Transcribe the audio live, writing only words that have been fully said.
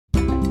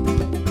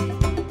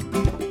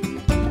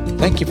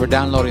Thank you for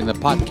downloading the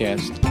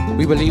podcast.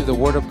 We believe the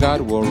Word of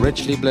God will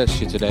richly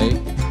bless you today.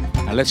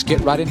 Now let's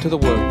get right into the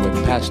Word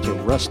with Pastor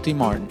Rusty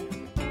Martin.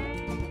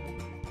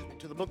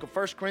 To the book of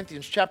 1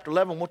 Corinthians chapter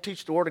 11. We'll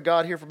teach the Word of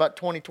God here for about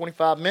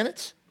 20-25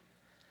 minutes.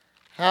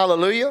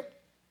 Hallelujah.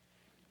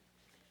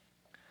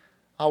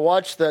 I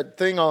watched that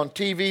thing on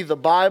TV, the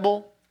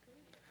Bible.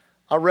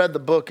 I read the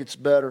book, it's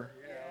better.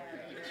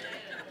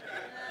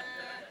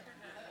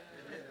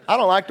 I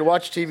don't like to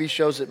watch TV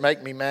shows that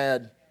make me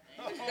mad.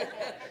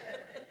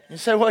 You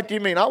say, what do you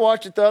mean? I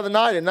watched it the other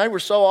night and they were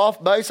so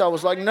off base. I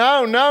was like,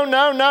 no.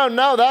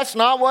 That's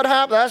not what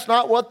happened. That's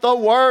not what the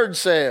Word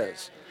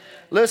says.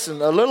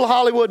 Listen, a little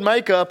Hollywood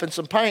makeup and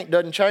some paint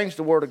doesn't change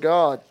the Word of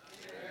God.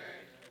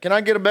 Can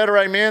I get a better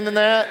amen than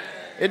that?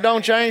 It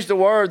don't change the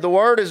Word. The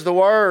Word is the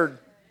Word.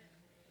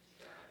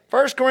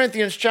 1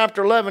 Corinthians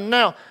chapter 11.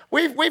 Now,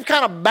 we've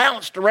kind of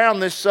bounced around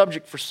this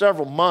subject for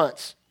several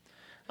months.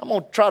 I'm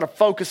going to try to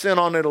focus in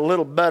on it a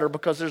little better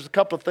because there's a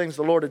couple of things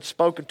the Lord had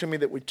spoken to me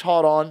that we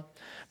taught on.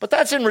 But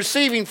that's in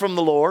receiving from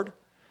the Lord.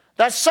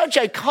 That's such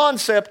a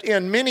concept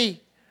in many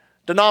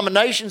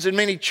denominations, in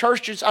many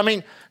churches. I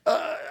mean,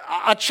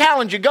 I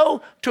challenge you,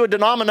 go to a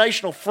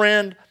denominational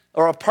friend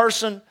or a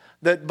person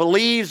that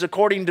believes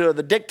according to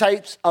the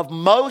dictates of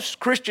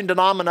most Christian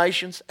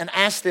denominations and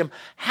ask them,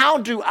 how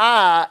do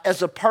I,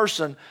 as a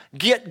person,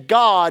 get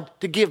God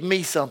to give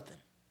me something?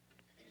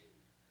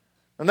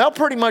 And they'll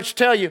pretty much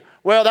tell you,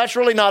 well, that's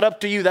really not up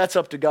to you, that's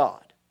up to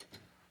God.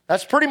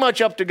 That's pretty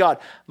much up to God.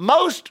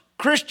 Most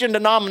Christian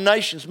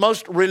denominations,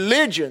 most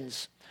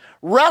religions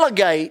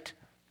relegate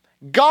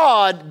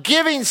God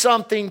giving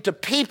something to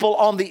people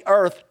on the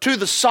earth to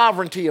the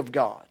sovereignty of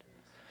God.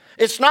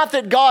 It's not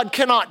that God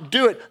cannot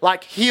do it,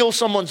 like heal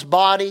someone's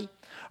body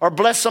or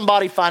bless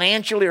somebody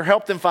financially or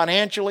help them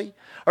financially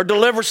or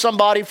deliver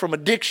somebody from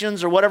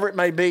addictions or whatever it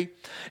may be.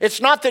 It's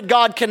not that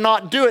God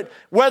cannot do it.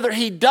 Whether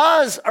He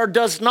does or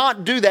does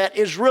not do that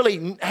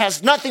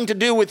has nothing to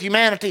do with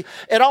humanity.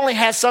 It only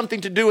has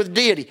something to do with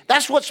deity.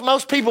 That's what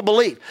most people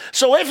believe.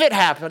 So if it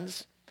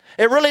happens,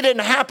 it really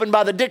didn't happen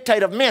by the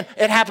dictate of men.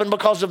 It happened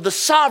because of the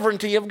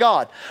sovereignty of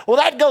God. Well,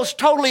 that goes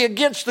totally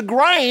against the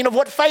grain of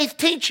what faith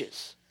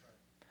teaches.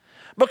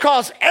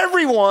 Because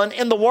everyone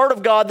in the Word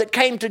of God that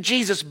came to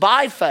Jesus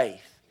by faith,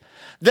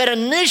 that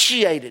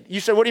initiated, you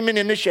say, what do you mean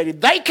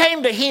initiated? They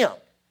came to Him.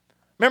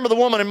 Remember the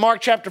woman in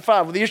Mark chapter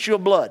 5 with the issue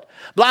of blood.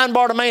 Blind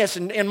Bartimaeus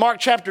in Mark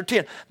chapter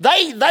 10.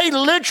 They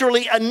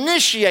literally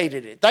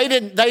initiated it. They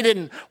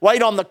didn't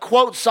wait on the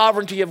quote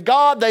sovereignty of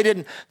God. They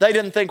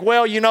didn't think,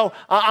 well,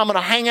 I'm going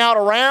to hang out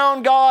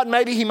around God.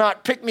 Maybe He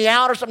might pick me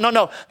out or something.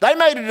 No. They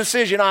made a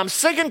decision. I'm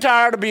sick and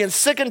tired of being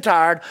sick and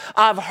tired.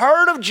 I've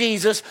heard of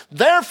Jesus.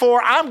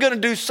 Therefore, I'm going to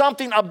do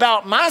something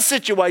about my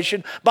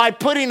situation by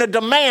putting a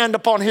demand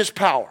upon His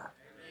power.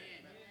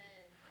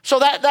 So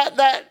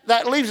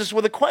that leaves us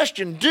with a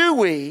question. Do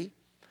we,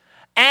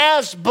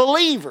 as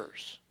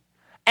believers,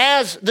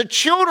 as the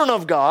children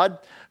of God,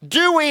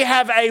 do we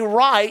have a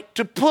right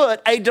to put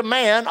a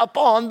demand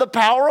upon the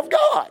power of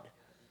God?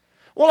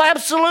 Well,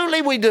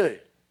 absolutely we do.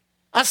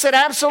 I said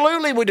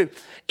absolutely we do.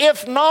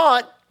 If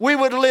not, we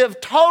would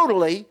live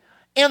totally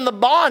in the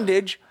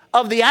bondage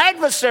of the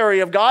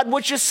adversary of God,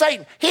 which is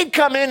Satan. He'd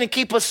come in and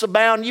keep us so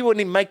bound, you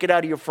wouldn't even make it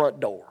out of your front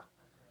door.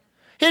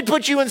 He'd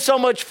put you in so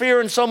much fear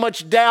and so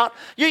much doubt.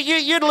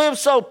 You'd live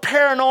so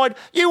paranoid.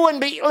 You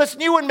wouldn't be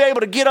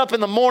able to get up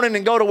in the morning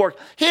and go to work.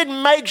 He'd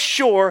make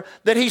sure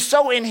that He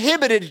so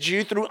inhibited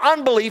you through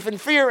unbelief and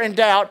fear and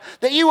doubt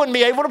that you wouldn't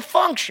be able to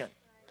function.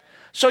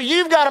 So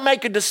you've got to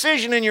make a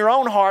decision in your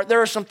own heart.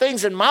 There are some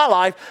things in my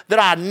life that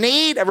I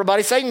need,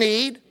 everybody say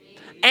need,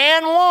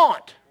 and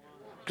want.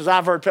 Because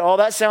I've heard,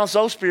 that sounds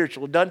so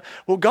spiritual, doesn't it?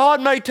 Well,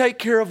 God may take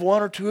care of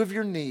one or two of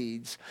your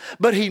needs,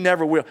 but He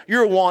never will.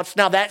 Your wants,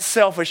 now that's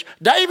selfish.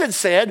 David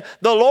said,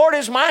 the Lord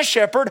is my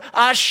shepherd,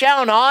 I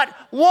shall not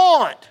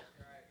want.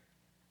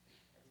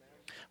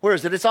 Where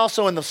is it? It's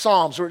also in the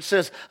Psalms where it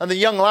says, and the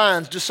young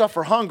lions do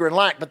suffer hunger and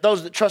lack, but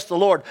those that trust the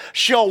Lord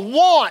shall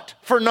want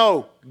for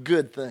no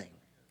good thing.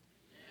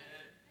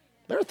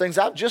 There are things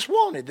I've just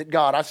wanted that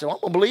God, I said, I'm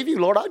going to believe you,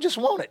 Lord, I just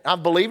want it.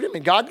 I've believed Him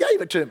and God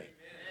gave it to me.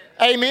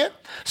 Amen.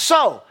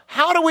 So,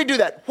 how do we do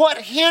that? What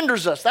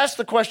hinders us? That's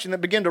the question that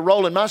began to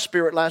roll in my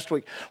spirit last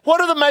week.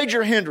 What are the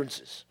major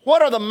hindrances?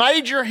 What are the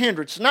major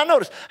hindrances? Now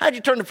notice, I had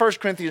you turn to 1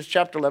 Corinthians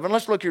chapter 11.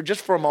 Let's look here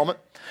just for a moment.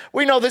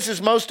 We know this is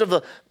most of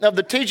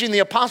the teaching the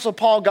Apostle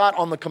Paul got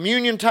on the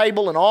communion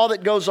table and all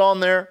that goes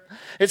on there.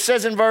 It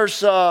says in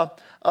verse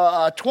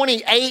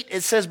 28,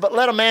 it says, but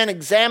let a man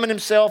examine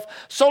himself,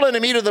 so let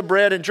him eat of the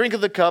bread and drink of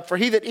the cup, for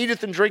he that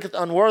eateth and drinketh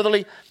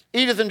unworthily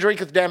eateth and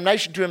drinketh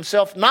damnation to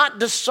himself, not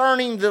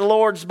discerning the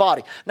Lord's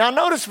body. Now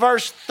notice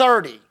verse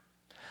 30.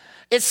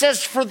 It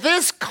says, for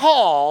this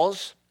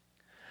cause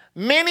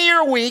many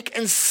are weak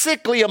and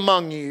sickly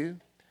among you,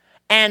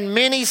 and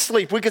many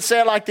sleep. We could say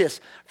it like this.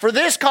 For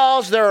this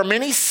cause there are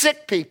many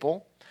sick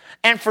people,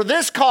 and for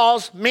this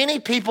cause many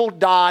people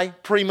die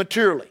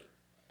prematurely.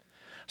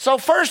 So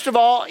first of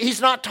all, he's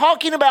not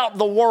talking about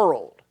the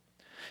world.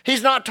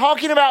 He's not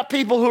talking about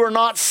people who are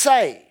not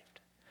saved.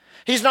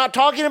 He's not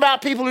talking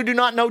about people who do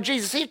not know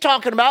Jesus. He's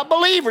talking about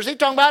believers. He's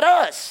talking about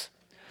us.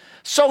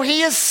 So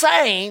he is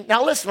saying,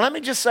 now listen, let me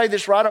just say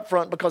this right up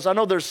front because I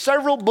know there's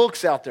several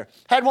books out there.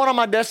 Had one on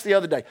my desk the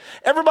other day.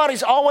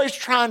 Everybody's always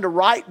trying to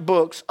write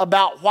books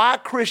about why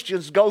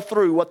Christians go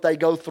through what they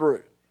go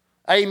through.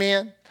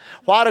 Amen?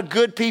 Why do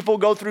good people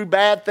go through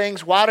bad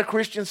things? Why do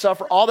Christians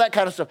suffer? All that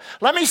kind of stuff.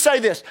 Let me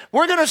say this.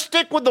 We're going to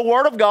stick with the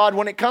Word of God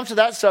when it comes to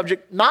that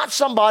subject, not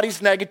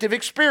somebody's negative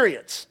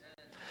experience.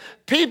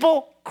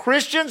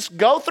 Christians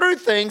go through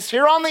things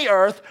here on the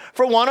earth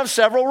for one of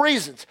several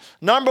reasons.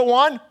 Number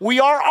one, we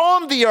are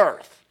on the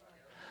earth.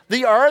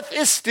 The earth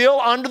is still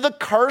under the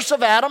curse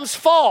of Adam's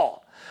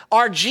fall.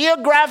 Our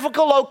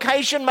geographical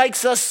location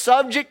makes us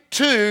subject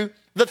to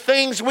the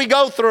things we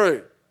go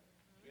through.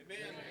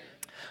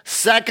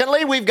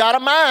 Secondly, we've got a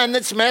mind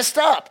that's messed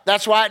up.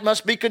 That's why it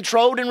must be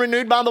controlled and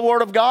renewed by the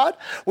Word of God.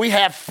 We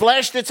have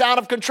flesh that's out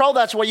of control.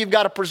 That's why you've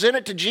got to present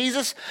it to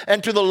Jesus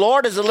and to the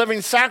Lord as a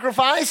living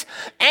sacrifice.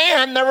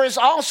 And there is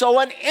also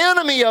an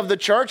enemy of the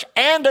church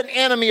and an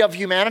enemy of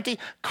humanity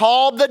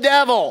called the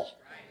devil.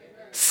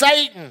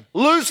 Satan,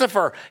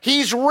 Lucifer,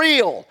 he's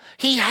real.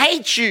 He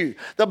hates you.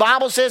 The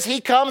Bible says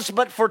he comes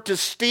but for to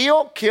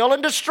steal, kill,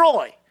 and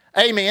destroy.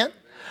 Amen.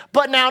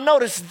 But now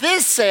notice,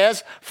 this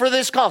says, for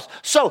this cause.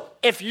 So,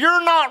 if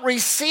you're not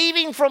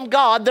receiving from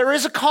God, there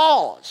is a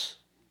cause.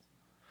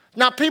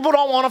 Now, people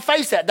don't want to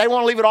face that. They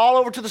want to leave it all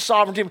over to the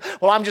sovereignty.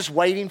 Well, I'm just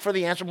waiting for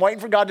the answer. I'm waiting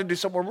for God to do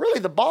something. Well,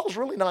 really, the ball's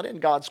really not in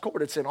God's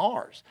court. It's in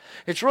ours.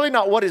 It's really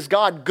not what is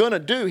God going to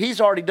do.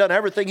 He's already done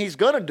everything He's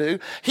going to do.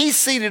 He's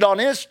seated on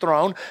His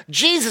throne.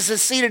 Jesus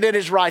is seated at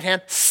His right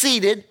hand.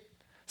 Seated,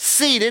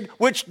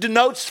 which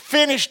denotes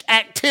finished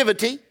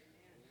activity.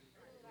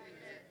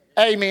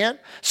 Amen.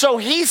 So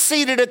he's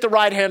seated at the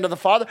right hand of the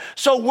Father.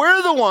 So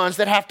we're the ones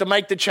that have to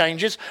make the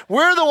changes.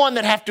 We're the one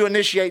that have to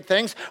initiate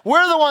things.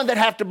 We're the one that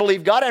have to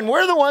believe God. And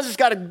we're the ones that's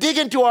got to dig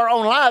into our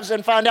own lives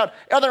and find out,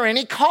 are there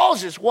any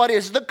causes? What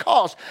is the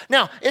cause?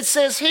 Now, it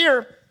says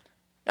here,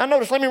 now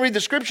notice, let me read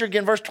the scripture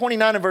again, verse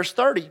 29 and verse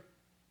 30.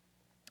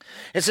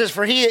 It says,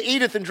 for he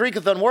eateth and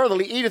drinketh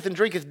unworthily, eateth and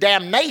drinketh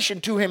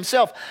damnation to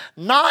himself,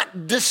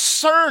 not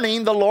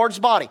discerning the Lord's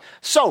body.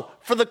 So,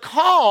 for the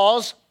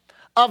cause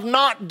of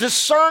not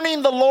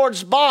discerning the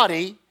Lord's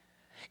body,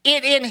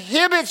 it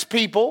inhibits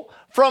people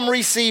from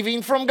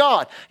receiving from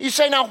God. You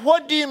say, now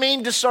what do you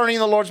mean discerning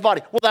the Lord's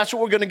body? Well, that's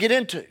what we're going to get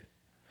into.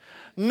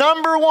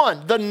 Number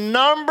one, the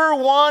number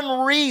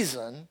one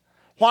reason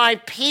why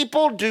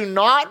people do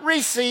not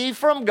receive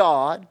from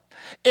God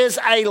is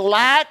a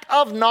lack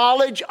of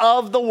knowledge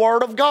of the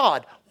Word of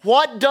God.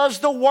 What does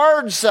the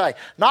Word say?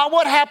 Not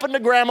what happened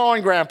to Grandma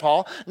and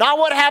Grandpa. Not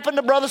what happened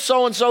to Brother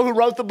so-and-so who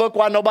wrote the book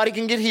Why Nobody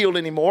Can Get Healed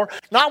Anymore.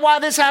 Not why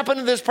this happened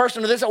to this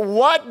person or this.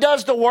 What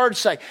does the Word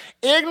say?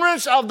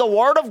 Ignorance of the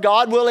Word of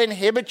God will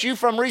inhibit you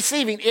from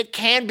receiving. It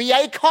can be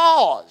a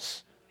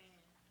cause.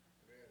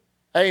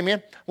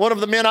 Amen. One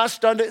of the men I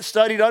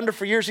studied under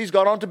for years, he's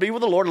gone on to be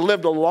with the Lord,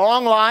 lived a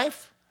long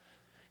life.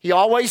 He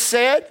always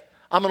said,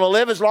 I'm going to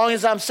live as long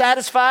as I'm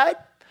satisfied.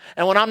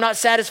 And when I'm not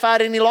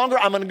satisfied any longer,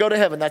 I'm going to go to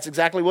heaven. That's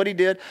exactly what he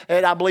did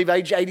at, I believe,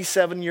 age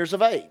 87 years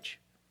of age.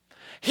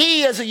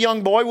 He, as a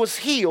young boy, was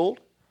healed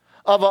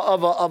of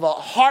a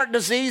heart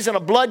disease and a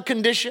blood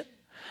condition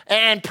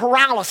and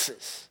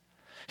paralysis.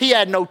 He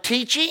had no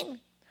teaching.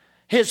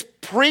 His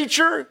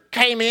preacher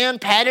came in,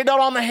 patted him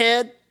on the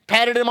head,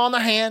 patted him on the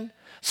hand,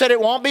 said, it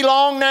won't be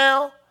long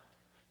now.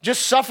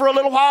 Just suffer a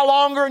little while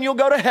longer and you'll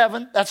go to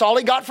heaven. That's all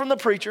he got from the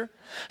preacher.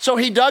 So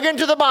he dug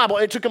into the Bible.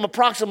 It took him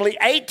approximately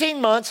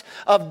 18 months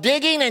of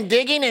digging into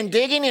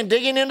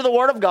the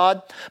Word of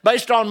God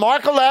based on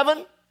Mark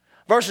 11,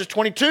 verses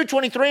 22,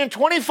 23, and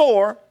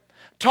 24.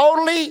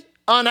 Totally,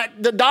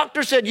 the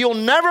doctor said, you'll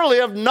never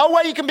live. No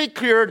way you can be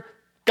cured.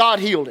 God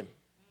healed him.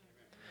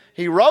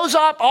 He rose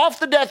up off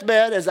the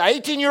deathbed as an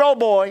 18-year-old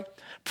boy,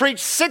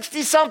 preached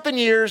 60-something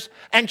years,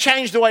 and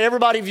changed the way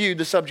everybody viewed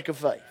the subject of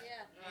faith.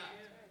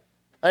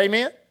 Yeah.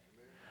 Amen?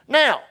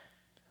 Now,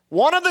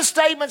 one of the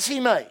statements he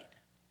made,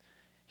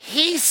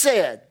 he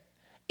said,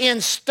 in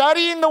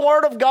studying the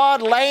Word of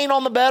God, laying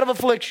on the bed of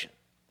affliction,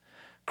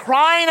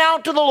 crying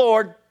out to the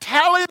Lord,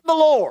 telling the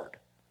Lord,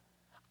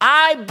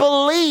 I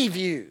believe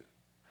you.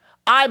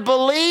 I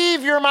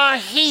believe you're my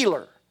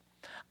healer.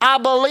 I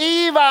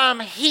believe I'm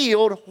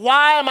healed.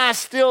 Why am I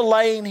still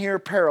laying here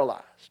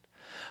paralyzed?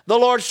 The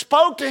Lord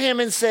spoke to him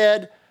and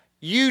said,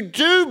 you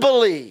do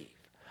believe,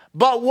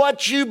 but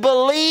what you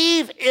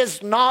believe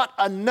is not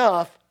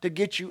enough to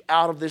get you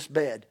out of this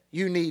bed.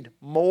 You need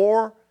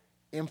more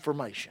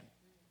information.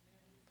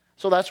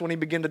 So that's when he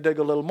began to dig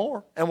a little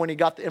more. And when he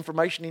got the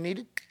information he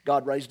needed,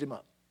 God raised him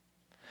up.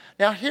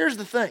 Now here's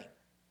the thing.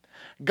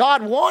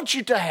 God wants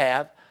you to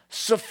have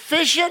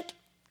sufficient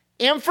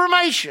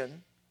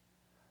information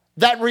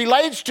that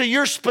relates to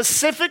your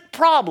specific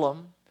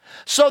problem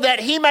so that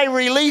he may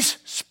release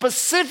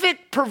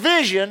specific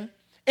provision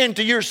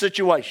into your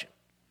situation.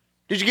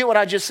 Did you get what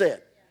I just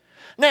said?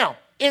 Now,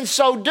 in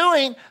so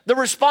doing, the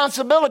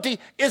responsibility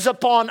is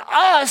upon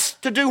us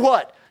to do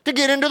what? To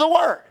get into the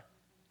Word.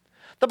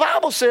 The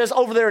Bible says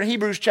over there in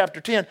Hebrews chapter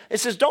 10, it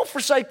says, don't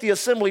forsake the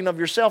assembling of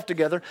yourself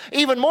together,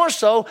 even more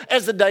so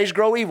as the days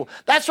grow evil.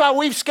 That's why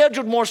we've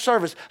scheduled more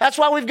service. That's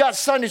why we've got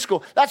Sunday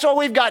school. That's why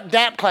we've got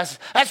DAP classes.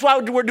 That's why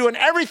we're doing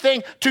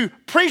everything to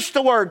preach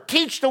the word,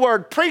 teach the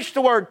word, preach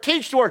the word,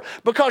 teach the word,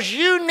 because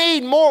you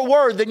need more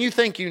word than you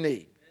think you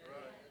need.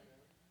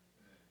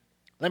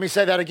 Let me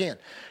say that again.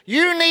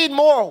 You need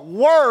more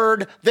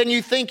word than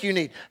you think you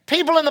need.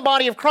 People in the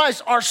body of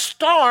Christ are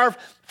starved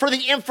for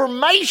the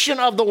information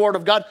of the Word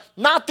of God,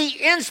 not the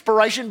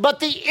inspiration, but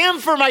the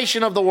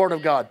information of the Word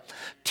of God.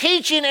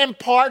 Teaching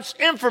imparts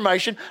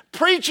information,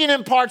 preaching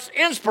imparts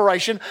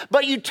inspiration,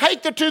 but you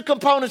take the two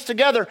components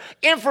together,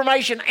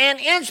 information and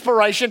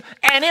inspiration,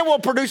 and it will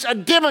produce a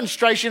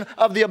demonstration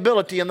of the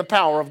ability and the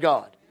power of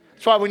God.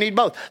 That's why we need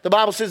both. The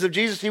Bible says of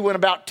Jesus, he went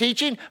about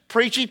teaching,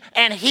 preaching,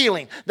 and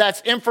healing.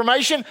 That's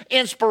information,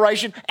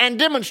 inspiration, and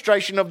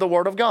demonstration of the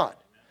Word of God.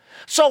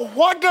 So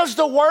what does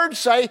the Word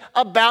say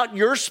about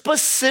your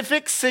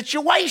specific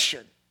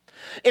situation?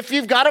 If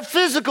you've got a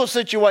physical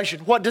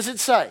situation, what does it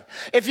say?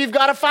 If you've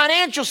got a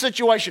financial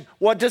situation,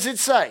 what does it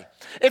say?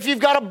 If you've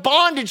got a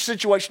bondage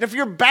situation, if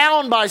you're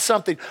bound by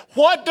something,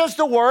 what does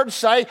the Word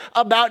say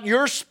about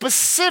your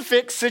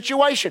specific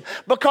situation?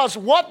 Because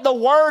what the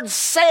Word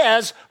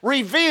says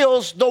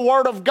reveals the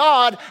Word of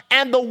God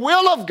and the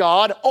will of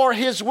God, or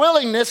His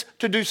willingness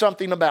to do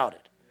something about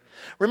it.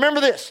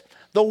 Remember this,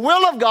 the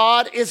will of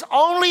God is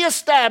only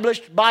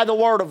established by the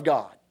Word of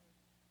God.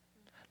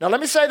 Now let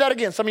me say that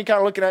again. Some of you kind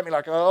of looking at me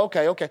like, oh,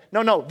 okay.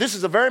 No, this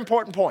is a very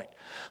important point.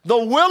 The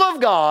will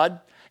of God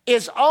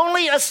is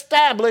only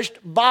established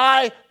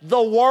by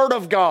the Word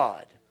of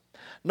God.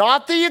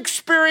 Not the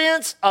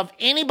experience of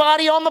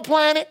anybody on the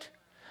planet,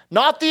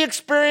 not the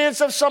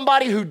experience of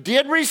somebody who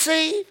did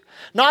receive,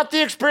 not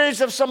the experience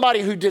of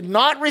somebody who did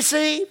not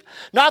receive,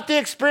 not the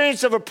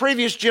experience of a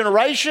previous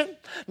generation,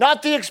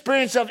 not the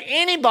experience of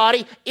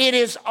anybody. It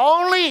is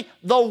only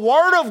the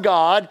Word of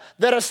God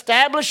that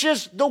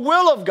establishes the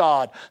will of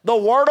God. The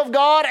Word of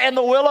God and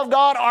the will of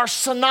God are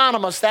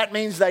synonymous. That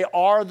means they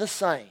are the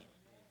same.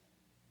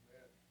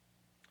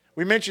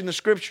 We mentioned the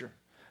scripture,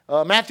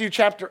 Matthew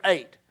chapter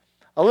 8.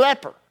 A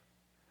leper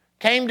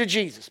came to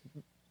Jesus,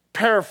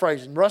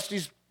 paraphrasing,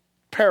 Rusty's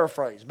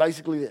paraphrase,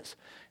 basically this.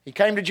 He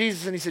came to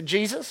Jesus and he said,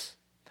 Jesus,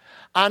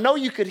 I know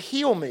you could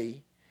heal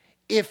me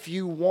if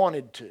you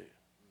wanted to.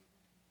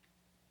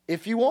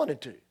 If you wanted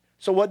to.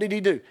 So what did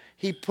he do?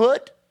 He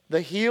put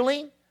the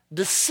healing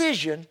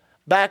decision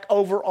back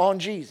over on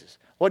Jesus.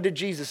 What did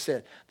Jesus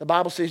say? The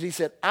Bible says, he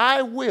said,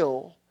 I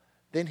will.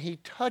 Then he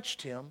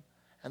touched him,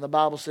 and the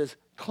Bible says,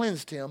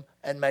 cleansed him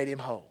and made him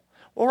whole.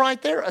 Well, right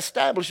there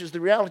establishes the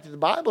reality. The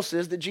Bible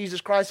says that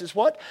Jesus Christ is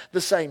what? The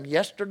same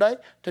yesterday,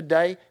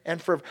 today,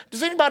 and forever.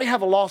 Does anybody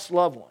have a lost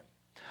loved one?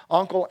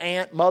 Uncle,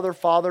 aunt, mother,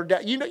 father,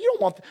 dad. You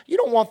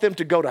don't want them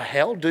to go to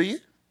hell, do you?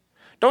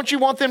 Don't you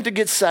want them to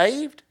get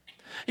saved?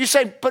 You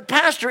say, but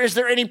Pastor, is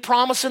there any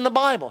promise in the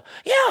Bible?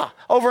 Yeah,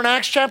 over in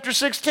Acts chapter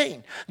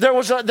 16. There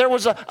was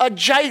a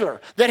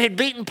jailer that had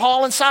beaten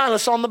Paul and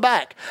Silas on the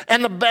back.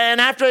 And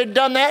after they'd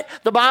done that,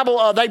 the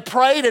Bible, they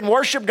prayed and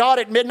worshiped God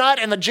at midnight,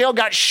 and the jail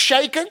got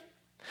shaken.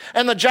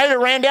 And the jailer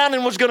ran down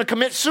and was going to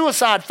commit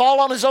suicide,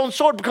 fall on his own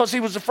sword, because he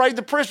was afraid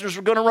the prisoners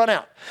were going to run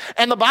out.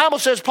 And the Bible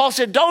says, Paul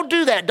said, don't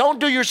do that. Don't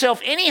do yourself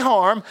any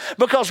harm,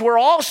 because we're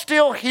all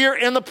still here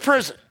in the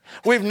prison.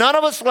 We've none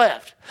of us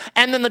left.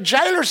 And then the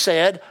jailer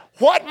said,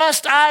 what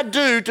must I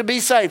do to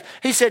be saved?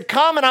 He said,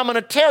 come and I'm going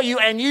to tell you,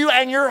 and you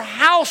and your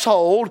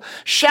household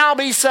shall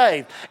be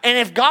saved. And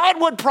if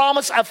God would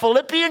promise a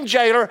Philippian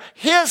jailer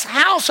his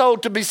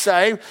household to be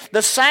saved,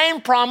 the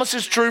same promise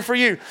is true for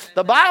you.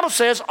 The Bible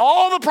says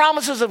all the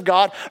promises of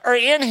God are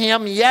in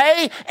him,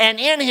 yea, and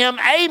in him,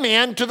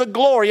 amen, to the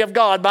glory of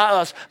God by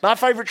us. My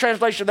favorite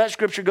translation of that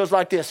scripture goes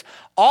like this.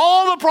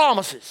 All the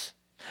promises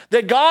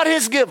that God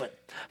has given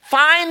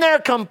find their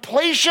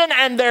completion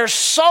and their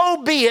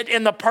so be it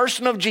in the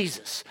person of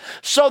Jesus,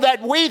 so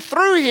that we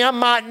through him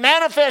might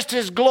manifest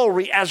his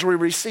glory as we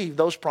receive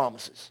those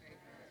promises.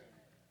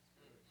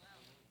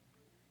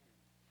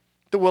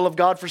 The will of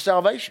God for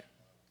salvation.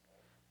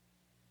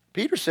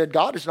 Peter said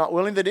God is not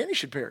willing that any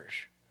should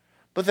perish,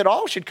 but that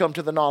all should come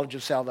to the knowledge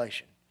of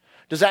salvation.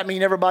 Does that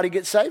mean everybody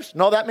gets saved?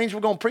 No, that means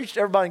we're going to preach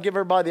to everybody and give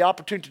everybody the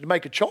opportunity to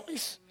make a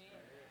choice.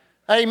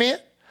 Amen.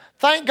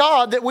 Thank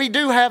God that we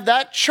do have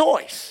that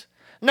choice.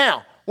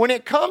 Now, when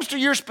it comes to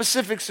your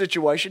specific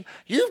situation,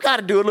 you've got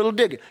to do a little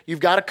digging.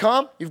 You've got to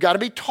come. You've got to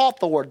be taught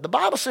the Word. The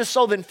Bible says,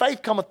 so then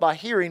faith cometh by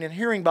hearing, and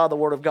hearing by the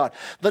Word of God.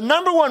 The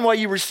number one way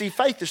you receive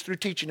faith is through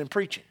teaching and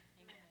preaching.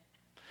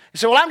 You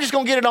say, well, I'm just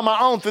going to get it on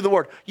my own through the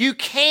Word. You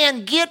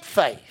can get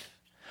faith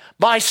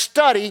by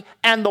study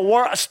and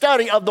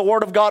study of the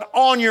Word of God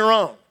on your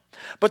own.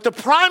 But the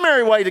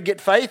primary way to get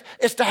faith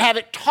is to have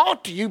it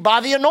taught to you by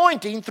the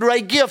anointing through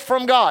a gift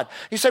from God.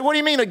 You say, what do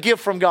you mean a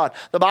gift from God?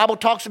 The Bible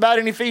talks about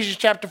in Ephesians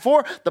chapter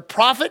 4, the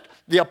prophet,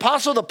 the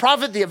apostle, the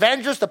prophet, the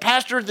evangelist, the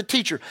pastor, the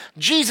teacher.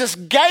 Jesus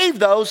gave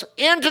those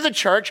into the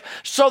church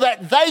so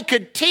that they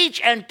could teach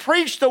and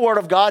preach the Word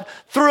of God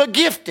through a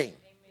gifting.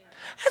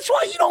 That's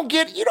why you don't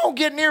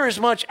get near as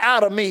much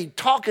out of me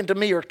talking to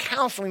me or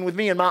counseling with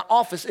me in my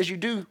office as you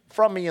do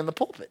from me in the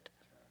pulpit.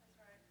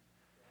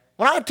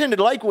 When I attended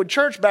Lakewood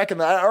Church back in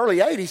the early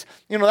 80s,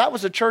 that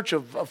was a church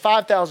of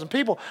 5,000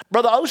 people.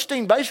 Brother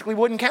Osteen basically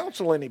wouldn't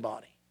counsel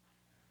anybody.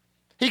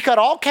 He cut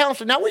all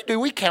counseling. Now we do.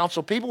 We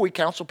counsel people. We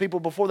counsel people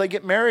before they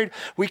get married.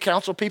 We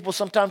counsel people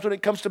sometimes when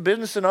it comes to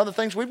business and other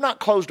things. We've not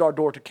closed our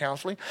door to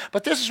counseling.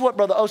 But this is what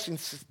Brother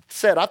Osteen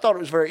said. I thought it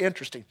was very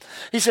interesting.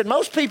 He said,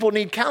 most people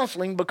need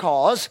counseling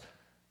because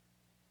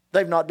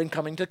they've not been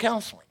coming to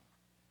counseling.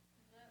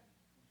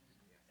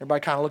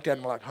 Everybody kind of looked at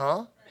him like,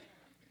 huh?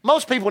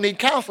 Most people need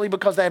counseling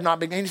because they have not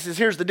been. He says,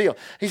 here's the deal.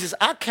 He says,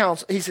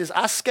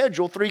 I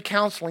schedule 3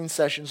 counseling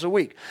sessions a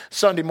week.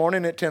 Sunday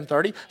morning at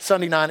 10:30,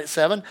 Sunday night at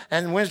 7,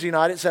 and Wednesday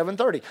night at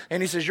 7:30.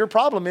 And he says, your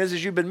problem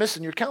is you've been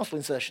missing your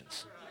counseling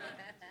sessions.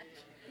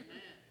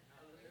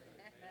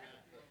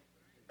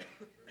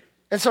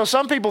 And so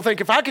some people think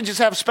if I can just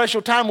have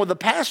special time with the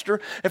pastor,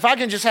 if I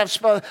can just have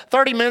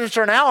 30 minutes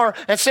or an hour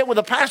and sit with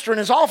the pastor in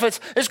his office,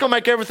 it's going to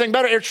make everything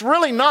better. That's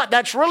really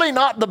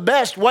not the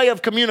best way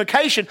of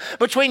communication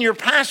between your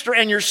pastor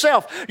and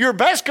yourself. Your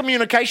best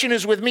communication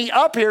is with me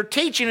up here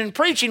teaching and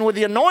preaching with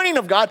the anointing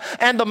of God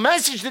and the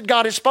message that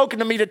God has spoken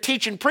to me to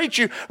teach and preach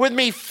you, with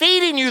me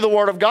feeding you the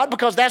Word of God,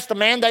 because that's the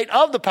mandate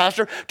of the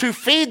pastor, to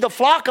feed the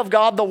flock of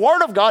God, the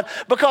Word of God,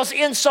 because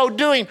in so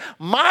doing,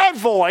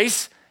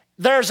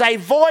 there's a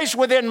voice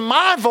within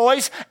my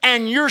voice,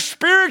 and your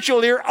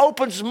spiritual ear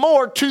opens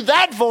more to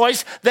that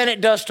voice than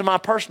it does to my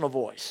personal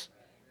voice.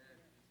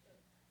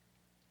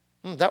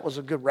 That was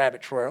a good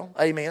rabbit trail.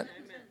 Amen.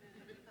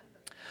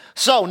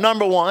 So,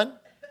 number 1,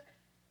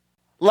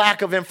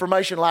 lack of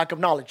information, lack of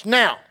knowledge.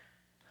 Now,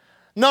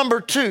 number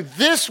 2,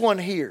 this one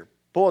here.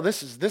 Boy,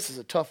 this is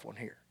a tough one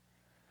here.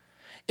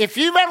 If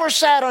you've ever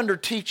sat under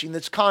teaching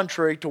that's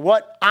contrary to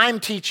what I'm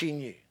teaching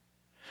you.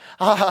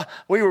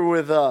 We were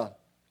with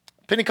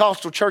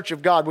Pentecostal Church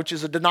of God, which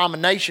is a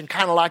denomination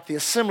kind of like the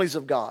Assemblies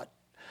of God.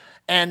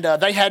 And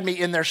they had me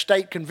in their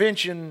state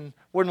convention,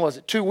 when was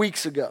it? 2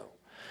 weeks ago.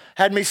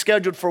 Had me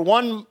scheduled for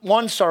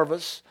one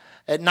service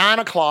at 9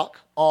 o'clock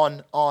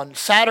on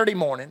Saturday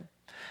morning.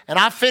 And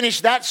I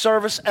finished that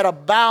service at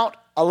about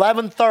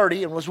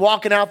 11:30 and was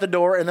walking out the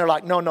door, and they're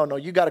like, no,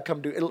 you got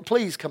to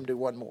please come do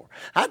one more.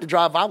 I had to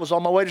drive. I was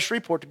on my way to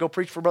Shreveport to go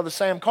preach for Brother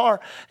Sam Carr,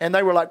 and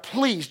they were like,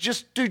 please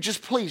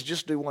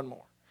do one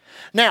more.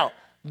 Now,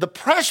 the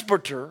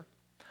presbyter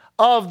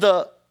of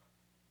the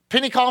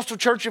Pentecostal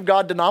Church of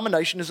God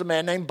denomination is a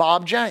man named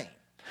Bob Jane.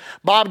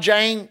 Bob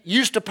Jane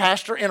used to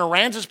pastor in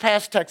Hindrances,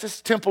 Texas,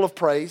 Temple of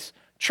Praise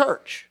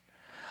Church.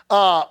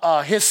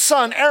 His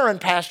son Aaron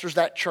pastors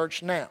that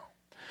church now.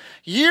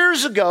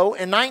 Years ago,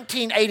 in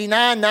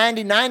 1989,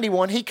 90,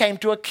 91, he came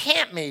to a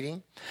camp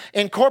meeting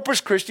in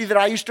Corpus Christi that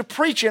I used to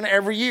preach in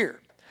every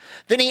year.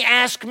 Then he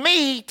asked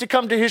me to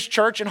come to his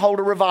church and hold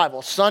a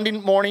revival, Sunday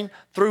morning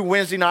through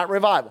Wednesday night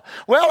revival.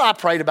 Well, I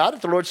prayed about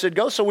it. The Lord said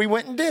go, so we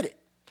went and did it.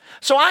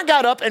 So I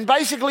got up and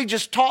basically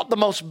just taught the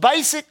most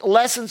basic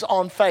lessons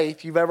on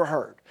faith you've ever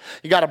heard.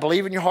 You got to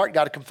believe in your heart. You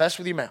got to confess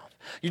with your mouth.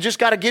 You just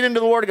got to get into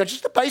the Word of God.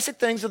 Just the basic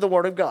things of the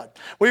Word of God.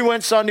 We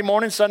went Sunday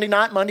morning, Sunday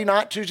night, Monday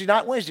night, Tuesday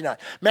night, Wednesday night.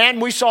 Man,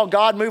 we saw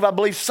God move. I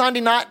believe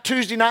Sunday night,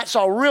 Tuesday night,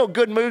 saw real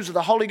good moves of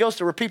the Holy Ghost.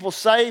 There were people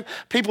saved,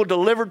 people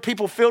delivered,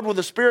 people filled with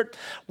the Spirit.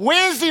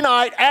 Wednesday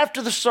night,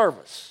 after the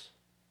service,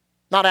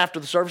 not after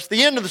the service,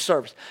 the end of the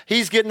service,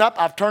 he's getting up.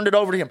 I've turned it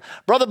over to him.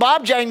 Brother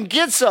Bob Jane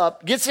gets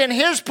up, gets in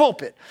his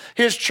pulpit.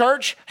 His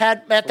church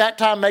had, at that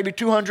time, maybe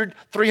 200,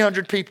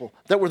 300 people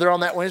that were there on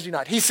that Wednesday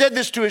night. He said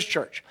this to his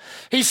church.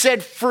 He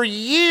said, for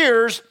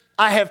years,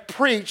 I have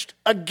preached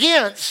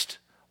against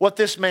what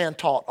this man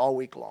taught all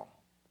week long.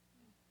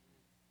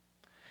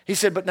 He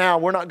said, but now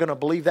we're not going to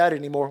believe that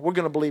anymore. We're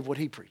going to believe what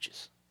he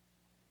preaches.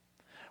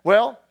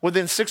 Well,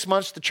 within 6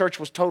 months, the church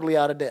was totally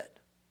out of debt.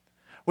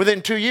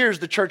 Within 2 years,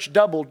 the church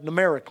doubled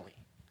numerically.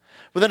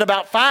 Within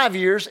about 5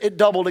 years, it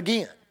doubled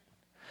again.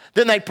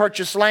 Then they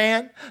purchased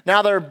land.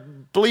 Now they're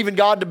believing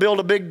God to build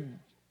a big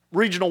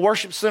regional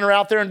worship center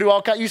out there and do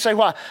all kinds. You say,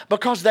 why?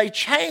 Because they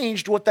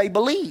changed what they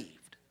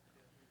believed.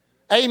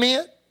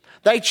 Amen?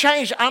 They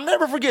changed. I'll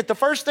never forget the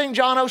first thing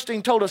John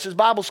Osteen told us as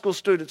Bible school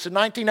students in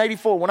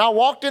 1984. When I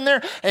walked in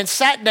there and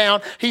sat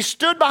down, he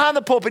stood behind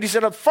the pulpit. He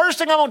said, the first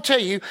thing I'm going to tell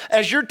you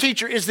as your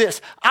teacher is this.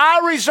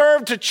 I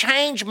reserve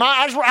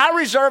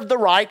the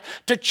right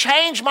to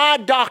change my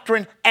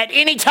doctrine at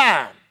any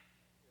time.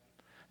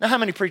 Now, how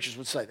many preachers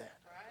would say that?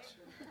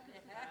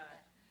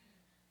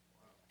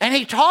 And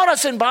he taught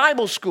us in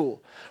Bible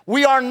school,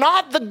 we are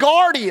not the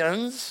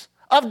guardians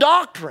of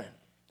doctrine.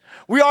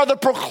 We are the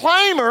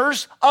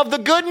proclaimers of the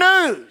good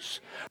news.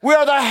 We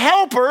are the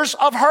helpers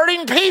of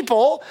hurting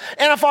people.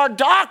 And if our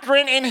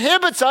doctrine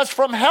inhibits us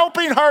from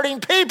helping hurting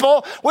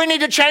people, we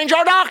need to change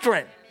our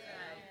doctrine.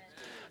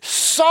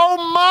 So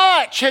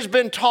much has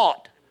been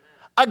taught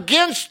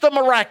against the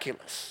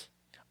miraculous,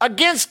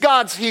 against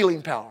God's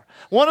healing power.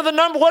 What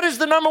is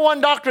the number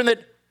one doctrine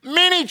that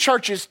many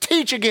churches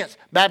teach against?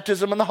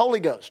 Baptism in the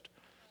Holy Ghost.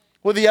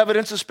 with the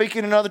evidence of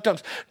speaking in other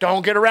tongues.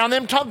 Don't get around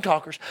them tongue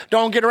talkers.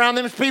 Don't get around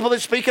them people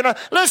that speak in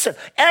Listen,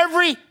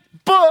 every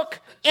book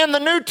in the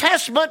New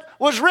Testament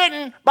was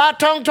written by a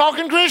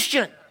tongue-talking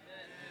Christian.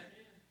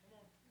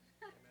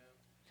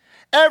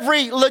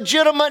 Every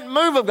legitimate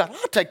move of God.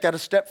 I'll take that a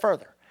step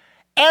further.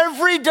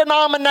 Every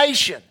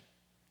denomination,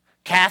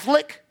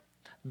 Catholic,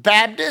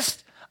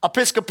 Baptist,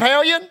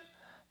 Episcopalian,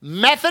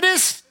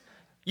 Methodist,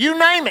 you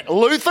name it,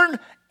 Lutheran,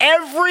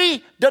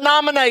 every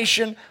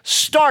denomination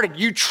started,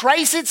 you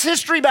trace its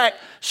history back,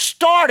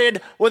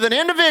 started with an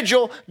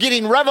individual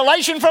getting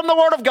revelation from the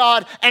Word of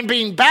God and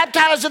being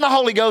baptized in the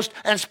Holy Ghost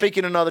and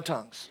speaking in other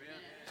tongues.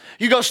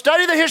 You go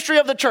study the history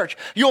of the church,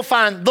 you'll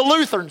find the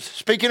Lutherans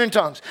speaking in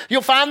tongues.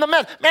 You'll find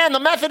the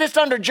Methodists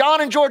under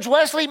John and George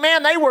Wesley,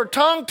 they were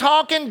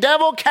tongue-talking,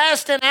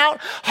 devil-casting out,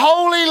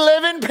 holy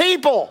living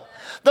people.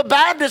 The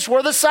Baptists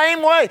were the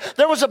same way.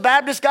 There was a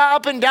Baptist guy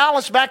up in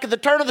Dallas back at the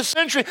turn of the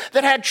century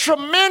that had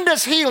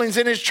tremendous healings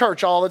in his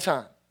church all the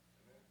time.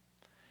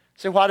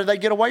 See, why did they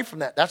get away from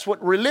that? That's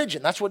what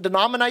religion, that's what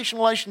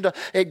denominationalization does.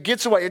 It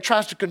gets away. It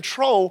tries to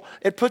control.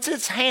 It puts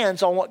its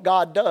hands on what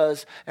God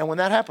does. And when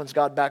that happens,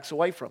 God backs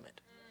away from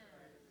it.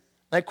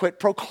 They quit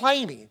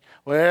proclaiming.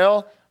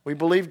 Well, we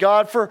believe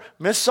God for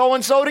Miss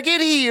So-and-so to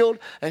get healed,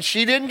 and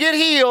she didn't get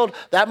healed.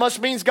 That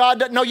must mean God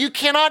doesn't. No, you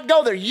cannot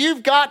go there.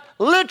 You've got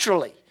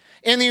literally,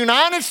 in the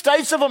United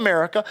States of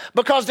America,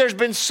 because there's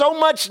been so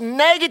much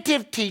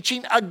negative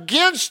teaching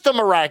against the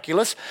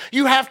miraculous,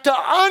 you have to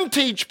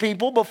unteach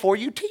people before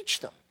you teach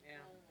them.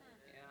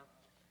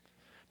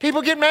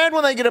 People get mad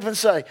when they get up and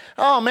say,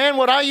 oh man,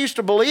 what I used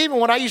to believe and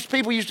what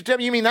people used to tell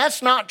me, you mean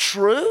that's not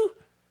true?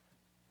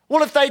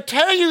 Well, if they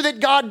tell you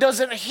that God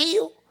doesn't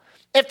heal,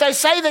 if they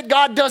say that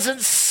God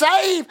doesn't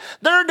save,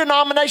 there are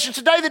denominations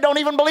today that don't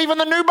even believe in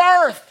the new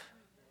birth.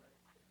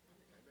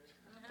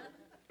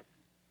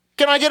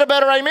 Can I get a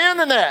better amen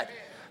than that?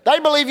 They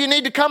believe you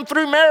need to come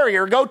through Mary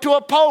or go to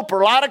a pope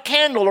or light a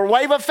candle or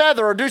wave a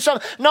feather or do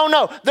something.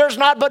 No. There's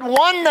not but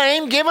one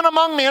name given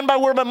among men by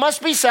whom man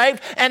must be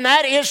saved, and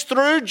that is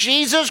through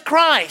Jesus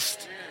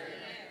Christ.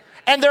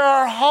 And there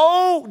are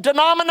whole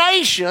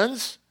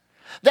denominations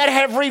that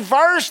have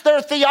reversed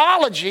their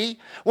theology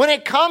when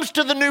it comes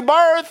to the new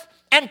birth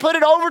and put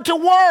it over to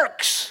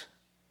works.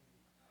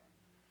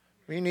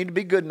 You need to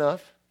be good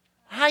enough.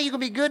 How are you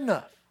going to be good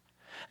enough?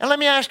 And let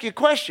me ask you a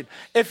question.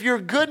 If your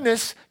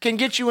goodness can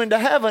get you into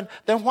heaven,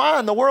 then why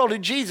in the world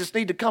did Jesus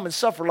need to come and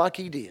suffer like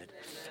he did?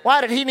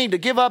 Why did he need to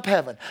give up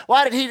heaven?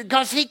 Why did he?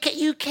 Because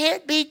you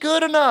can't be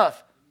good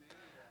enough.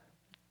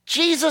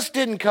 Jesus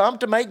didn't come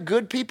to make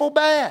good people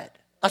bad.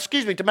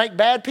 To make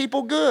bad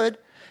people good.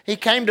 He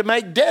came to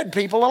make dead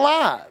people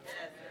alive.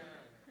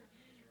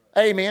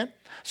 Amen.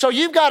 So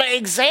you've got to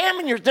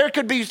examine there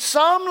could be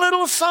some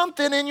little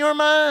something in your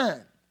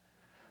mind.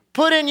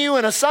 Putting you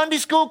in a Sunday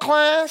school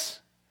class.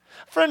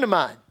 A friend of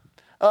mine,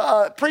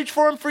 preached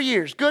for him for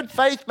years. Good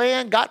faith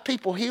man, got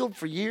people healed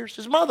for years.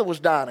 His mother was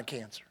dying of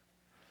cancer.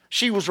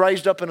 She was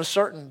raised up in a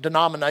certain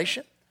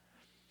denomination.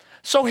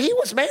 So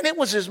it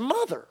was his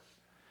mother.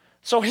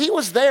 So he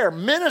was there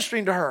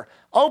ministering to her.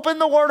 Opened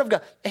the Word of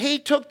God. He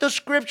took the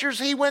scriptures.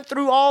 He went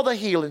through all the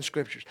healing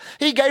scriptures.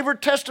 He gave her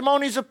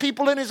testimonies of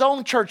people in his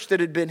own church that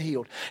had been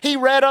healed. He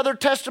read other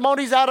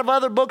testimonies out of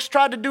other books,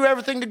 tried to do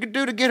everything to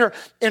get her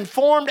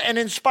informed and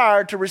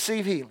inspired to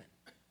receive healing.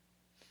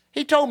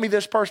 He told me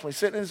this personally,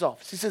 sitting in his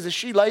office. He says, as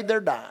she laid there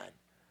dying,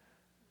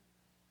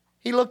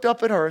 he looked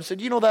up at her and said,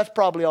 that's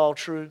probably all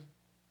true.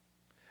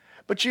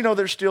 But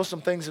there's still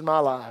some things in my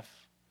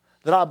life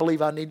that I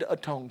believe I need to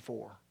atone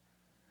for.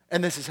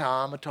 And this is how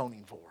I'm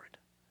atoning for it.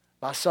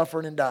 By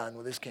suffering and dying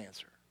with this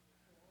cancer.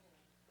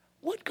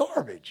 What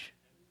garbage?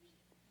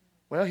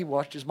 Well, he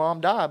watched his mom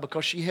die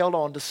because she held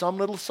on to some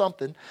little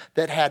something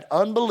that had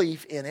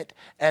unbelief in it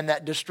and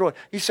that destroyed.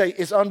 You say,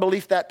 is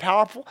unbelief that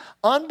powerful?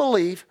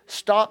 Unbelief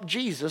stopped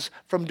Jesus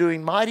from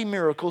doing mighty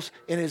miracles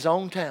in his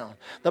own town.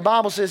 The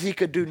Bible says he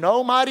could do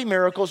no mighty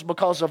miracles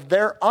because of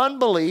their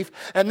unbelief.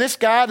 And this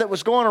guy that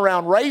was going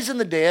around raising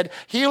the dead,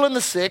 healing the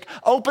sick,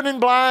 opening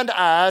blind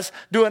eyes,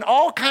 doing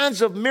all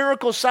kinds of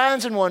miracle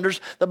signs and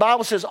wonders, the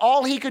Bible says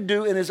all he could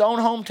do in his own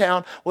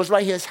hometown was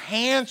lay his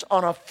hands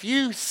on a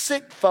few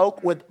sick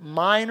folk with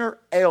minor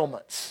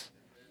ailments.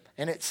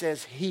 And it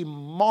says he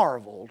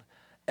marveled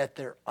at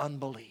their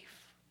unbelief.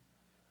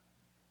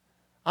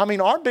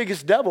 Our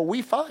biggest devil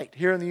we fight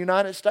here in the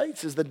United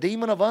States is the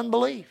demon of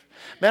unbelief.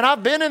 Man,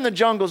 I've been in the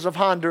jungles of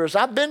Honduras.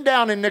 I've been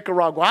down in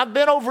Nicaragua. I've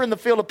been over in the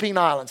Philippine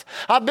Islands.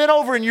 I've been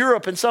over in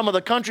Europe and some of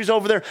the countries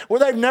over there where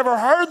they've never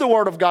heard the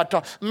Word of God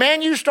taught.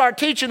 Man, you start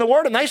teaching the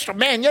Word and they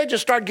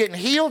just start getting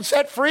healed,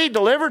 set free,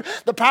 delivered.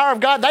 The power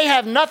of God, they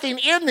have nothing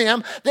in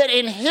them that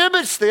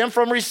inhibits them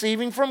from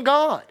receiving from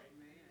God.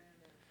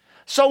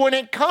 So when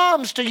it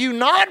comes to you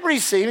not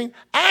receiving,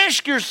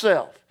 ask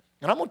yourself,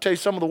 and I'm going to tell you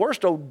some of the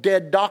worst old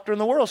dead doctrine in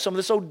the world, some of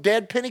this old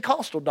dead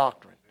Pentecostal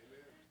doctrine.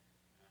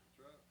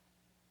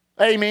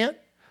 Amen.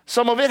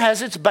 Some of it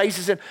has its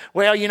basis in,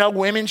 well, you know,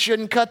 women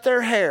shouldn't cut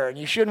their hair, and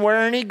you shouldn't wear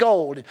any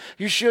gold, and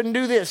you shouldn't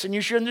do this, and you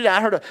shouldn't do that.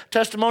 I heard a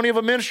testimony of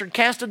a minister who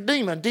cast a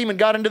demon. A demon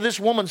got into this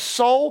woman's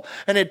soul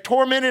and had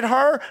tormented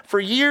her for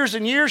years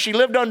and years. She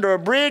lived under a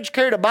bridge,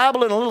 carried a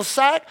Bible in a little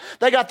sack.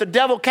 They got the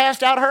devil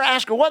cast out of her,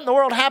 asked her, what in the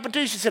world happened to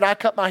you? She said, I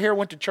cut my hair,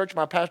 went to church.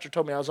 My pastor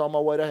told me I was on my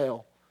way to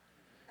hell.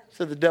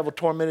 Said the devil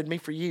tormented me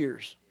for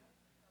years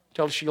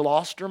until she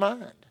lost her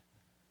mind.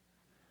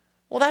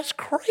 Well, that's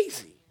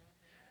crazy.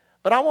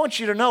 But I want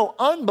you to know,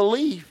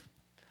 unbelief,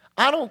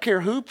 I don't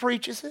care who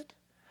preaches it.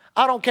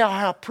 I don't care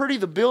how pretty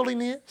the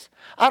building is.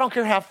 I don't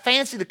care how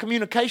fancy the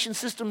communication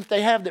system that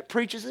they have that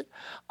preaches it.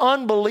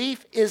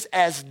 Unbelief is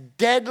as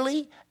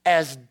deadly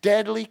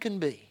can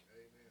be.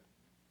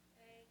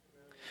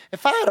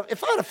 If I had a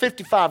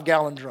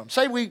 55-gallon drum,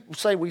 say we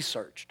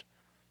searched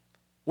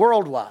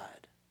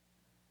worldwide,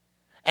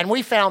 and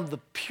we found the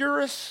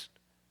purest,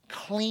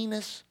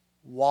 cleanest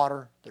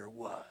water there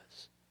was.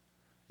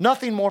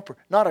 Nothing more,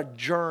 not a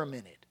germ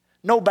in it.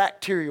 No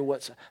bacteria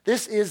whatsoever.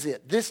 This is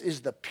it. This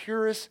is the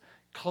purest,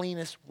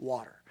 cleanest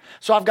water.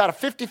 So I've got a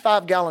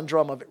 55-gallon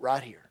drum of it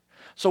right here.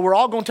 So we're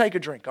all going to take a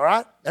drink, all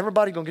right?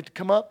 Everybody going to get to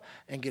come up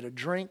and get a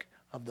drink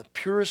of the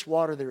purest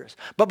water there is.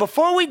 But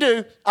before we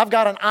do, I've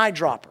got an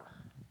eyedropper.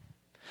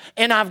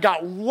 And I've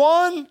got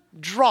 1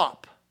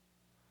 drop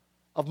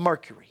of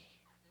mercury.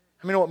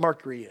 How many know what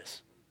mercury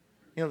is?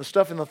 You know the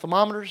stuff in the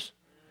thermometers?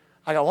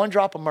 I got 1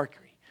 drop of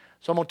mercury.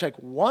 So I'm going to take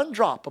 1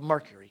 drop of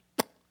mercury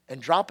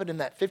and drop it in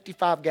that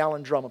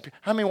 55-gallon drum.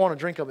 How many want to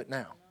drink of it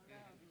now?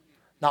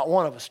 Not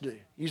one of us do.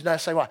 You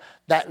just say, why?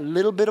 That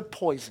little bit of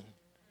poison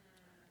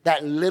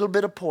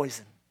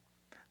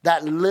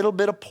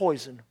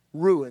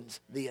ruins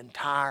the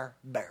entire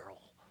barrel.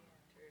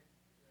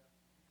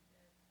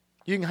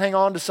 You can hang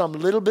on to some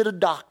little bit of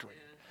doctrine.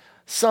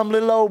 Some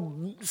little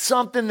old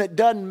something that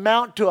doesn't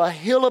mount to a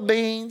hill of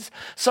beans.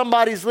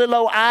 Somebody's little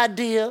old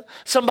idea.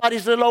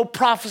 Somebody's little old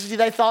prophecy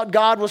they thought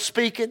God was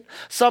speaking.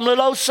 Some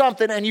little old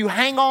something, and you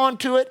hang on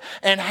to it,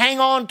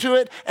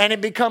 and it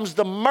becomes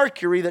the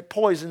mercury that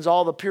poisons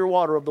all the pure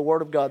water of the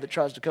Word of God that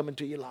tries to come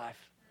into your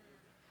life.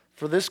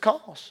 For this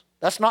cause.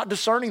 That's not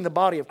discerning the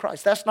body of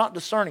Christ. That's not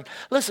discerning.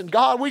 Listen,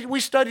 God, we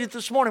studied it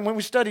this morning when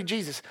we studied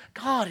Jesus.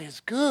 God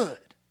is good.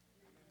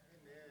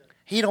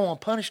 He don't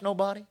want to punish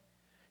nobody.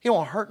 He don't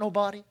want to hurt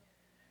nobody.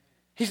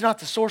 He's not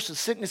the source of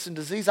sickness and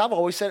disease. I've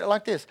always said it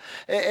like this.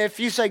 If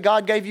you say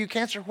God gave you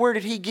cancer, where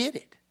did he get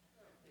it?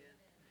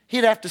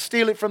 He'd have to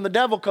steal it from the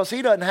devil because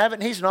he doesn't have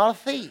it and he's not a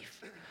thief.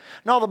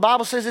 No, the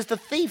Bible says it's the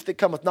thief that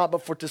cometh not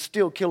but for to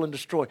steal, kill, and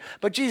destroy.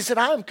 But Jesus said,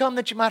 I am come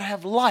that you might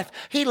have life.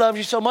 He loves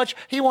you so much,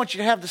 he wants you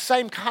to have the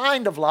same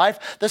kind of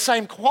life, the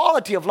same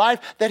quality of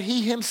life that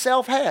he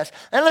himself has.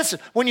 And listen,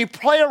 when you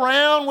play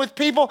around with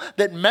people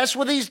that mess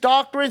with these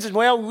doctrines and,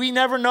 well, we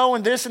never know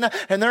and this and that,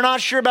 and they're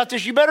not sure about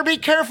this, you better be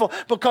careful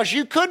because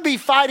you could be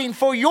fighting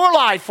for your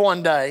life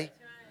one day.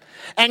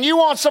 And you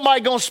want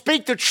somebody going to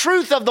speak the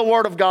truth of the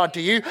Word of God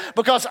to you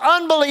because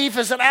unbelief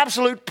is an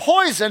absolute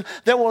poison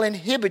that will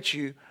inhibit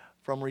you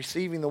from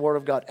receiving the Word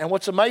of God. And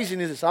what's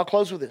amazing is this. I'll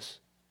close with this.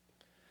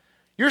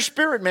 Your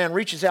spirit man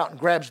reaches out and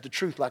grabs the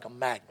truth like a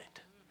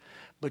magnet.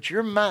 But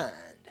your mind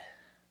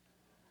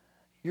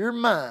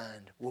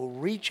will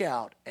reach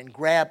out and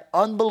grab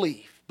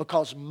unbelief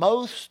because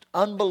most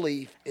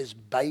unbelief is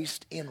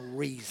based in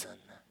reason.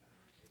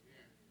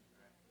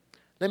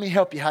 Let me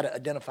help you how to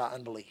identify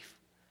unbelief.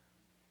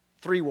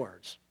 3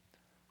 words.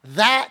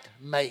 That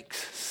makes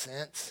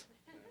sense.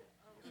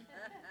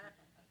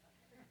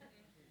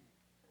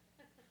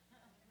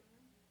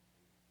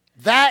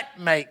 That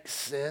makes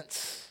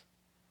sense.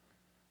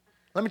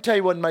 Let me tell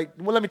you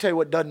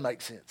what doesn't make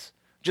sense.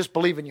 Just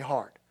believe in your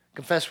heart.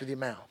 Confess with your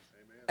mouth.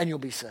 Amen. And you'll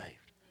be saved.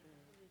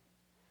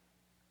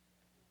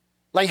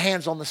 Lay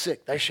hands on the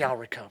sick. They shall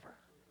recover.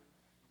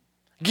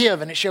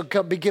 Give and it shall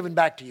be given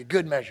back to you.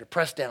 Good measure.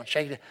 Pressed down.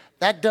 Shake it.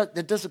 That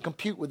doesn't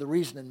compute with the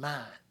reasoning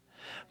mind.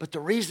 But the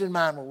reasoning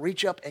mind will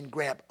reach up and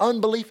grab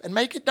unbelief and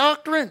make it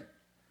doctrine.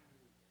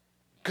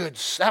 Good.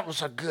 That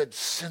was a good,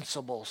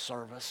 sensible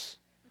service.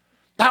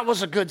 That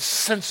was a good,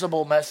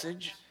 sensible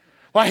message.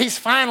 Well, he's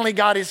finally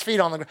got his feet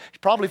on the ground. He's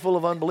probably full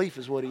of unbelief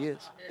is what he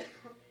is.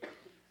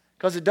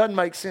 Because it doesn't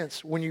make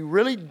sense. When you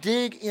really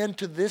dig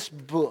into this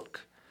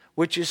book,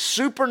 which is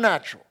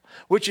supernatural,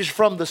 which is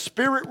from the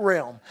spirit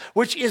realm,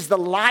 which is the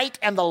light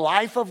and the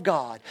life of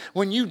God,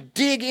 when you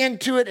dig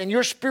into it and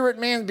your spirit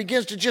man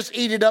begins to just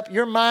eat it up,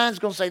 your mind's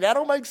going to say, that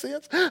don't make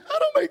sense. That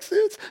don't make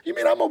sense. You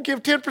mean I'm going to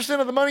give 10%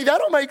 of the money? That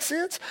don't make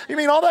sense. You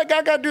mean all that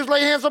guy got to do is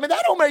lay hands on me?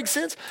 That don't make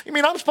sense. You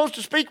mean I'm supposed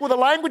to speak with a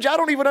language I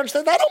don't even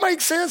understand? That don't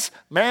make sense.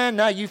 Man,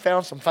 now you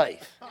found some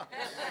faith.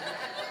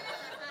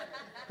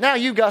 Now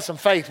you've got some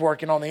faith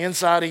working on the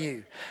inside of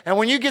you. And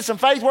when you get some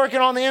faith working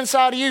on the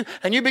inside of you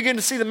and you begin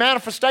to see the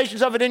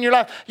manifestations of it in your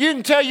life, you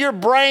can tell your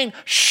brain,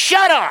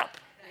 shut up.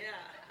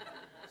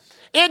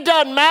 Yeah. It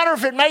doesn't matter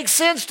if it makes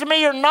sense to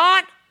me or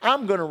not.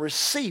 I'm going to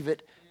receive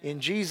it in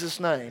Jesus'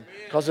 name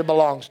because it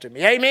belongs to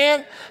me.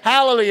 Amen?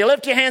 Hallelujah.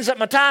 Lift your hands up.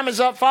 My time is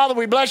up. Father,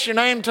 we bless your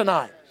name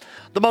tonight.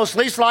 The most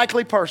least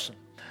likely person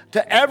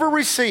to ever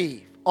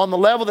receive on the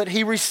level that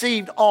he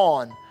received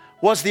on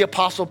was the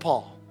Apostle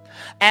Paul.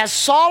 As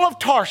Saul of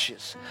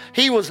Tarshish,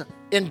 he was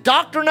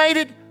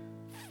indoctrinated,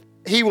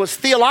 he was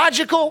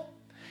theological,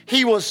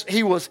 he was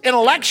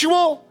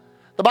intellectual.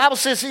 The Bible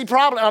says he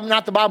probably,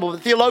 not the Bible, but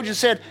the theologian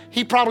said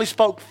he probably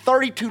spoke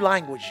 32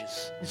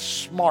 languages. He's a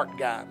smart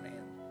guy, man.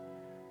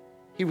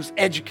 He was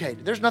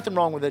educated. There's nothing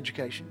wrong with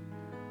education.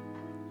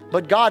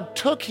 But God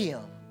took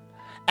him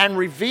and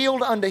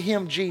revealed unto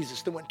him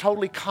Jesus that went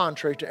totally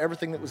contrary to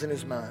everything that was in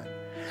his mind.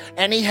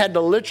 And he had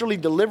to literally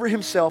deliver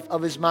himself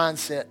of his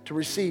mindset to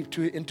receive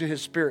into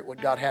his spirit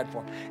what God had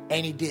for him.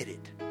 And he did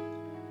it.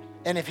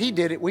 And if he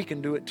did it, we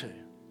can do it too.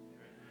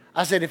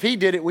 I said, if he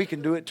did it, we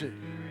can do it too.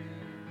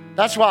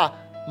 That's why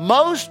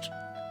most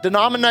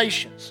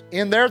denominations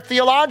in their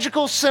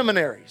theological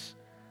seminaries,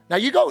 now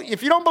you go,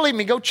 if you don't believe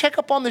me, go check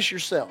up on this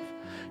yourself.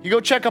 You go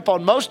check up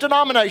on most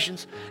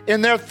denominations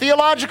in their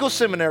theological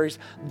seminaries,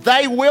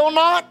 they will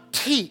not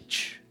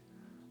teach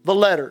the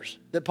letters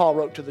that Paul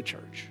wrote to the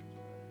church.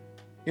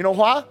 You know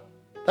why?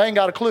 They ain't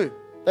got a clue.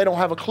 They don't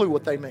have a clue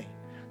what they mean.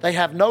 They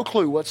have no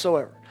clue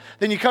whatsoever.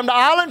 Then you come to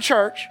Island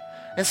Church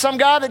and some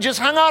guy that just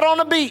hung out on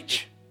the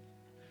beach,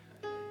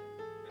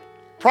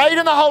 prayed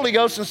in the Holy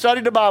Ghost and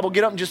studied the Bible,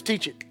 get up and just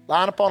teach it,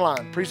 line upon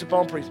line, precept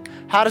upon precept.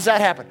 How does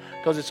that happen?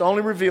 Because it's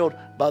only revealed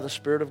by the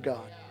Spirit of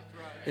God.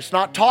 It's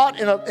not taught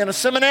in a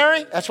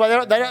seminary. That's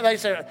why they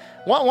say,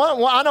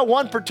 I know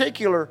one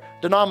particular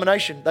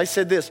denomination, they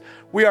said this: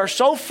 we are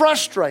so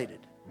frustrated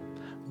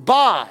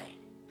by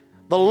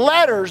the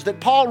letters that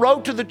Paul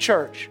wrote to the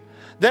church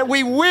that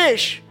we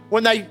wish,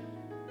 when they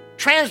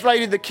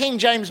translated the King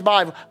James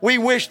Bible, we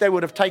wish they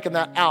would have taken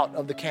that out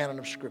of the canon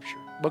of Scripture,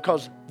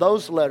 because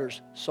those letters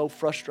so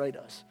frustrate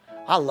us.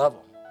 I love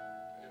them.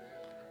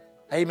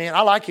 Amen. I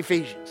like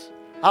Ephesians.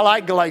 I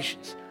like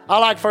Galatians. I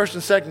like 1st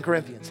and 2nd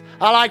Corinthians.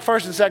 I like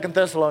 1st and 2nd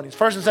Thessalonians,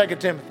 1st and 2nd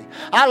Timothy.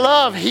 I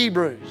love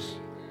Hebrews.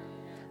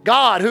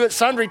 God, who at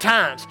sundry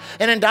times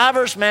and in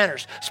diverse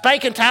manners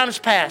spake in times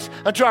past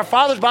unto our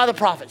fathers by the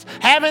prophets,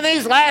 having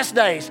these last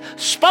days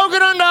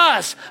spoken unto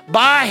us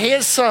by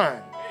his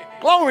Son.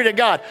 Glory to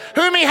God,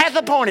 whom he hath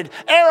appointed,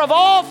 heir of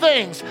all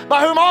things,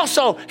 by whom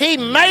also he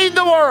made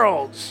the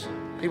worlds.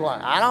 People are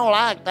like, I don't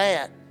like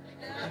that.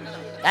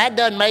 That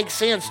doesn't make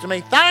sense to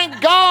me.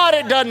 Thank God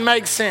it doesn't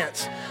make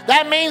sense.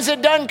 That means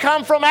it doesn't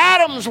come from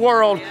Adam's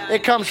world.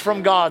 It comes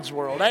from God's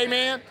world.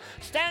 Amen?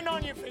 Stand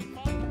on your feet.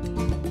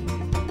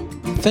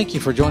 Thank you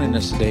for joining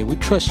us today. We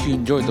trust you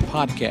enjoyed the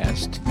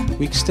podcast.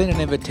 We extend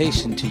an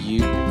invitation to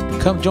you to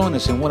come join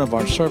us in one of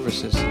our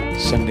services.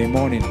 Sunday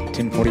morning,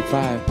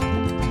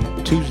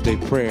 10:45. Tuesday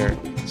prayer,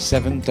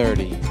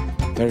 7:30.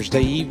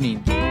 Thursday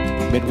evening,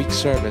 midweek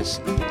service,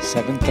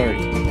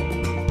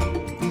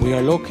 7:30. We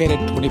are located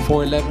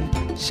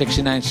 2411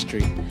 69th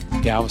Street,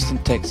 Galveston,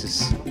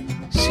 Texas.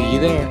 See you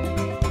there.